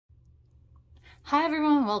Hi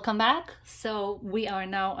everyone, welcome back. So we are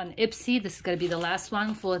now on Ipsy. This is going to be the last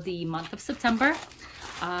one for the month of September.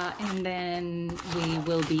 And then we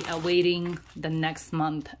will be awaiting the next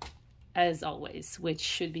month as always, which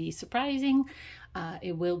should be surprising.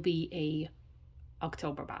 It will be a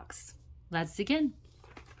October box. Let's begin.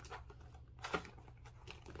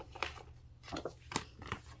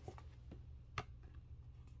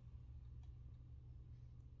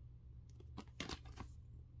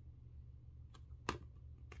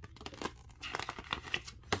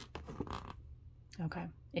 Okay,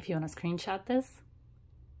 if you want to screenshot this.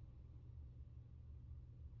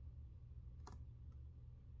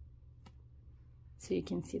 So you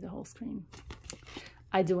can see the whole screen.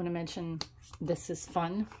 I do want to mention this is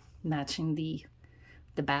fun, matching the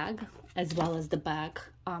bag as well as the back.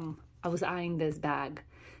 I was eyeing this bag,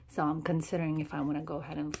 so I'm considering if I want to go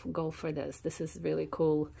ahead and go for this. This is really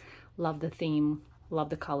cool. Love the theme,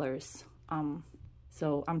 love the colors.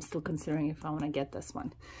 So I'm still considering if I want to get this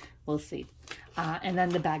one. We'll see. And then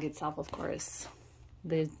the bag itself, of course,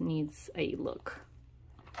 this needs a look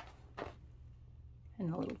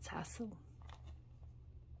and a little tassel.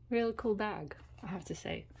 Really cool bag, I have to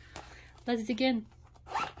say. Let's dig in.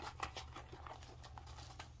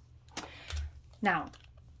 Now,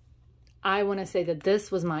 I want to say that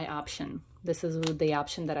this was my option. This is the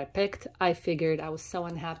option that I picked. I figured I was so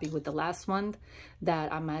unhappy with the last one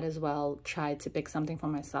that I might as well try to pick something for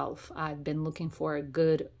myself. I've been looking for a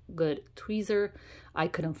good tweezer. I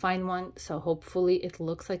couldn't find one, so hopefully it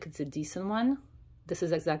looks like it's a decent one. This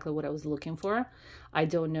is exactly what I was looking for. I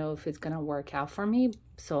don't know if it's gonna work out for me,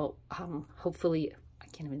 so hopefully, I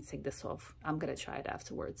can't even take this off. I'm gonna try it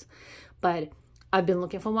afterwards. But I've been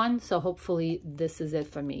looking for one, so hopefully this is it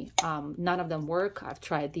for me. None of them work. I've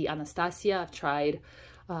tried the Anastasia, I've tried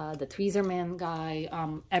the Tweezer Man guy,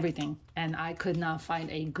 everything, and I could not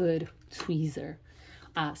find a good tweezer.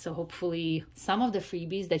 So hopefully some of the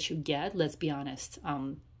freebies that you get, let's be honest,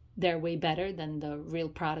 they're way better than the real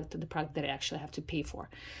product, the product that I actually have to pay for.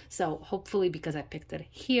 So hopefully, because I picked it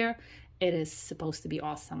here, it is supposed to be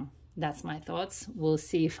awesome. That's my thoughts. We'll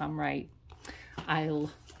see if I'm right.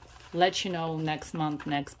 I'll let you know next month,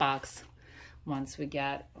 next box, once I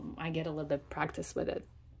get a little bit of practice with it.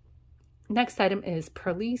 Next item is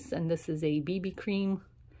Perlice, and this is a BB cream.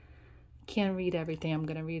 Can't read everything. I'm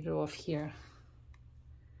gonna read it off here.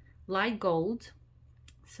 Light gold.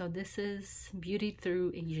 So this is Beauty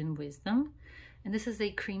Through Asian Wisdom, and this is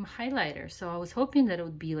a cream highlighter. So I was hoping that it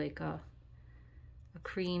would be like a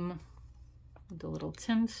cream with a little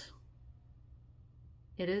tint.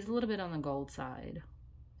 It is a little bit on the gold side.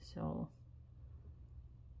 So,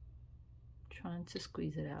 trying to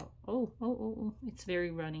squeeze it out. Oh, it's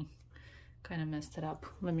very runny. Kind of messed it up.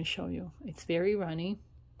 Let me show you. It's very runny.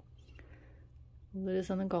 It is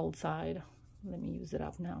on the gold side. Let me use it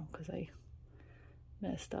up now because I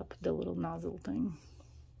messed up the little nozzle thing.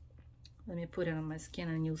 Let me put it on my skin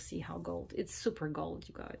and you'll see how gold. It's super gold,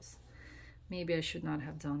 you guys. Maybe I should not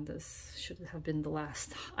have done this. Should have been the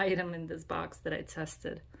last item in this box that I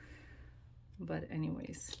tested. But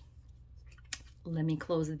anyways, let me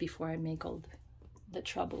close it before I make all the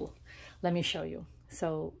trouble. Let me show you.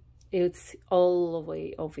 So it's all the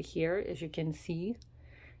way over here. As you can see,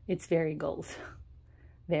 it's very gold.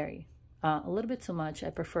 Very. A little bit too much.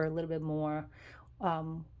 I prefer a little bit more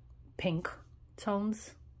pink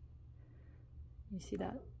tones. You see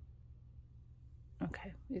that?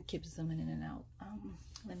 Okay, it keeps zooming in and out.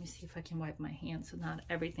 Let me see if I can wipe my hands so not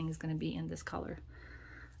everything is going to be in this color.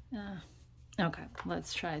 Okay,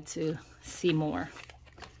 let's try to see more.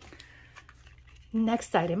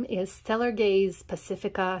 Next item is Stellar Gaze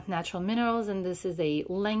Pacifica Natural Minerals, and this is a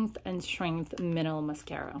length and strength mineral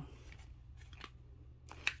mascara.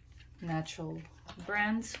 Natural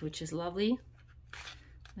brands, which is lovely.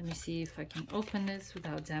 Let me see if I can open this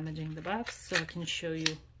without damaging the box so I can show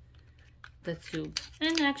you the tube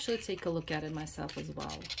and actually take a look at it myself as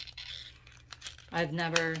well. I've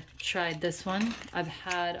never tried this one. I've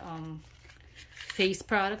had face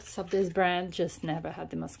products of this brand, just never had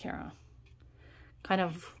the mascara. Kind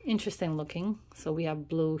of interesting looking. So we have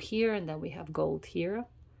blue here and then we have gold here.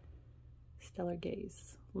 Stellar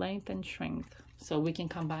Gaze, length and strength. So we can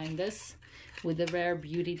combine this with the Rare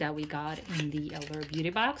Beauty that we got in the Rare Beauty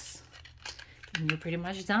box. And you're pretty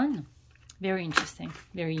much done. Very interesting,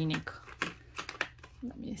 very unique.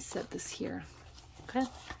 Let me set this here. Okay.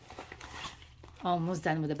 Almost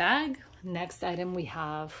done with the bag. Next item we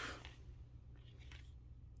have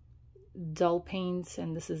Dull Paints,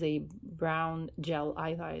 and this is a brown gel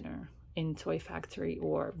eyeliner in Toy Factory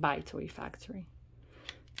or by Toy Factory.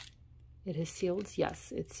 It is sealed.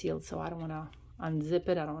 Yes, it's sealed, so I don't want to unzip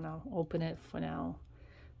it. I don't want to open it for now.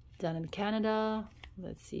 Done in Canada.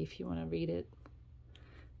 Let's see if you want to read it.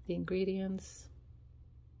 The ingredients,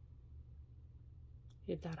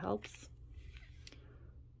 if that helps.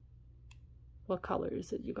 What color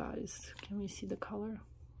is it, you guys? Can we see the color?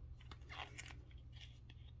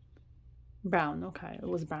 Brown. Okay, it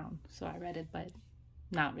was brown, so I read it, but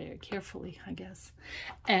not very carefully, I guess.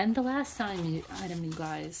 And the last item, you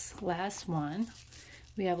guys, last one,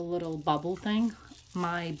 we have a little bubble thing.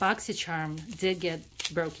 My BoxyCharm did get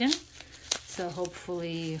broken, so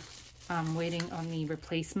hopefully I'm waiting on the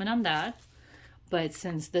replacement on that. But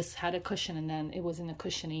since this had a cushion and then it was in a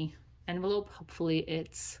cushiony envelope, hopefully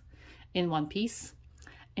it's in one piece.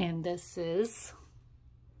 And this is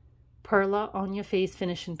Perla On Your Face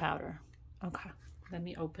Finishing Powder. Okay, let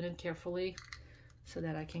me open it carefully so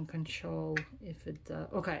that I can control if it,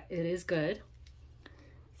 okay, it is good.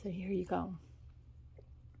 So here you go.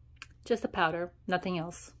 Just a powder, nothing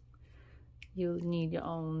else. You need your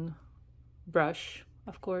own brush,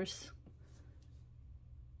 of course.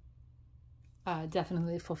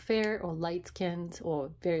 Definitely for fair or light-skinned or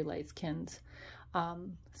very light-skinned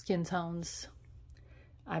skin tones.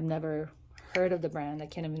 I've never heard of the brand. I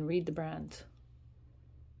can't even read the brand.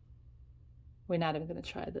 We're not even gonna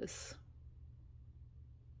try this.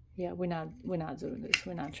 Yeah, we're not doing this.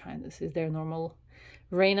 We're not trying this. Is there normal?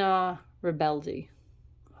 Reina Rebeldi.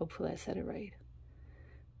 Hopefully I said it right.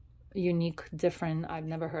 Unique, different. I've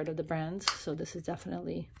never heard of the brand, so this is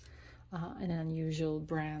definitely an unusual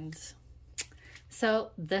brand.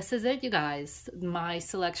 So this is it, you guys. My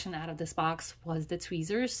selection out of this box was the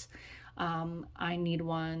tweezers. I need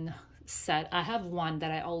one set. I have one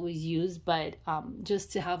that I always use, but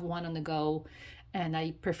just to have one on the go, and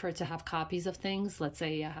I prefer to have copies of things. Let's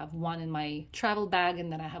say I have one in my travel bag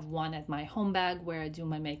and then I have one at my home bag where I do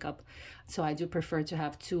my makeup. So I do prefer to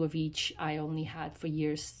have two of each. I only had for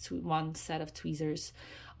years one set of tweezers.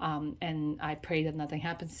 And I pray that nothing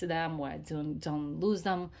happens to them or I don't lose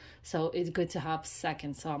them. So it's good to have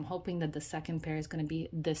second. So I'm hoping that the second pair is going to be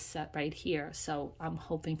this set right here. So I'm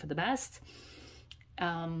hoping for the best.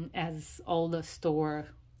 As all the store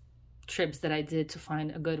trips that I did to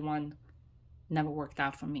find a good one never worked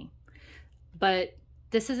out for me. But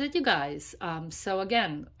this is it, you guys. So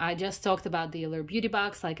again, I just talked about the Allure Beauty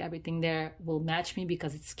Box. Like everything there will match me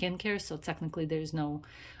because it's skincare. So technically there's no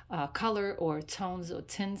color or tones or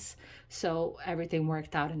tints. So everything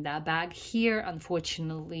worked out in that bag. Here,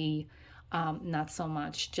 unfortunately, not so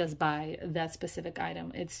much, just by that specific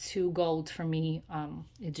item. It's too gold for me.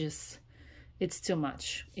 It's too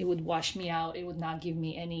much. It would wash me out. It would not give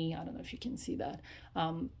me any, I don't know if you can see that.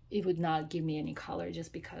 It would not give me any color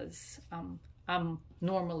just because I'm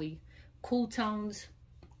normally cool tones,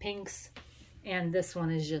 pinks, and this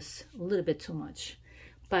one is just a little bit too much.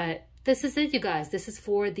 But this is it, you guys. This is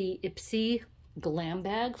for the Ipsy Glam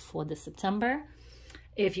bag for the September.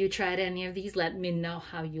 If you tried any of these, let me know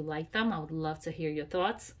how you like them. I would love to hear your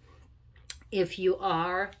thoughts. If you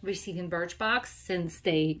are receiving Birchbox, since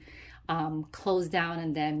they closed down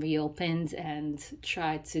and then reopened and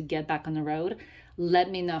tried to get back on the road,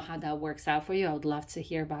 let me know how that works out for you. I would love to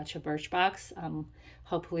hear about your Birchbox.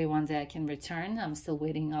 Hopefully one day I can return. I'm still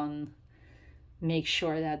waiting on make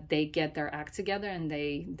sure that they get their act together and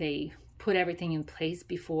they put everything in place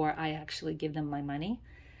before I actually give them my money.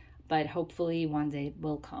 But hopefully one day it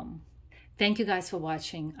will come. Thank you guys for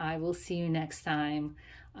watching. I will see you next time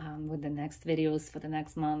with the next videos for the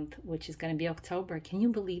next month, which is going to be October. Can you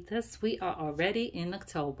believe this? We are already in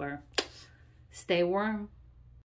October. Stay warm.